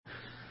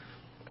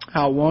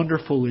How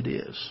wonderful it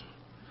is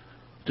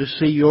to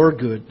see Your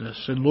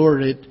goodness. And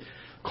Lord, it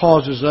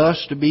causes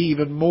us to be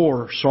even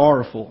more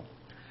sorrowful.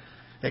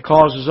 It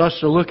causes us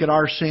to look at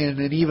our sin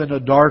in even a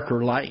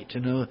darker light,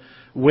 in a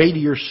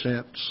weightier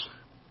sense.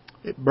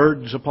 It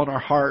burdens upon our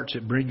hearts.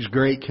 It brings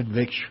great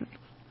conviction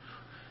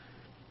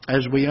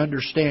as we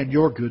understand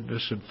Your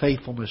goodness and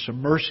faithfulness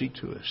and mercy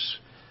to us.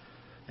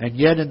 And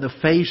yet in the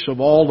face of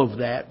all of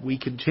that, we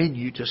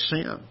continue to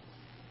sin.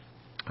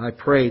 I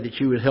pray that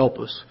You would help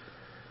us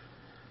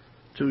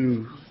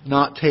to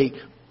not take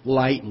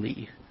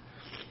lightly,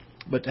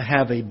 but to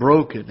have a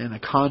broken and a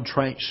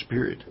contrite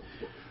spirit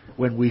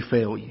when we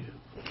fail You.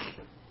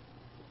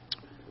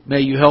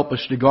 May You help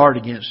us to guard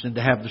against and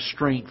to have the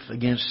strength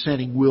against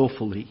sinning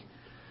willfully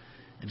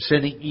and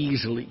sinning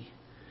easily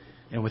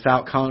and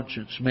without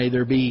conscience. May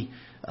there be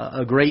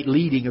a great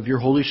leading of Your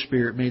Holy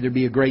Spirit. May there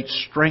be a great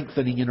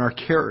strengthening in our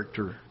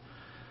character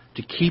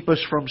to keep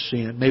us from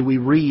sin. May we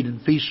read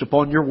and feast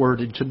upon Your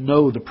Word and to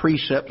know the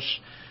precepts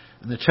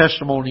and the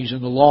testimonies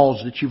and the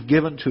laws that You've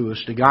given to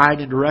us to guide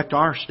and direct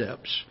our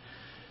steps.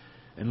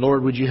 And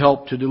Lord, would You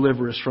help to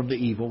deliver us from the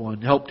evil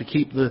one. Help to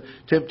keep the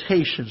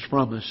temptations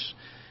from us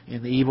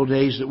in the evil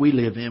days that we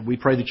live in. We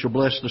pray that You'll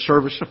bless the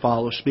service to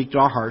follow. Speak to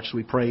our hearts,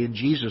 we pray in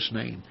Jesus'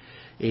 name.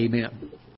 Amen.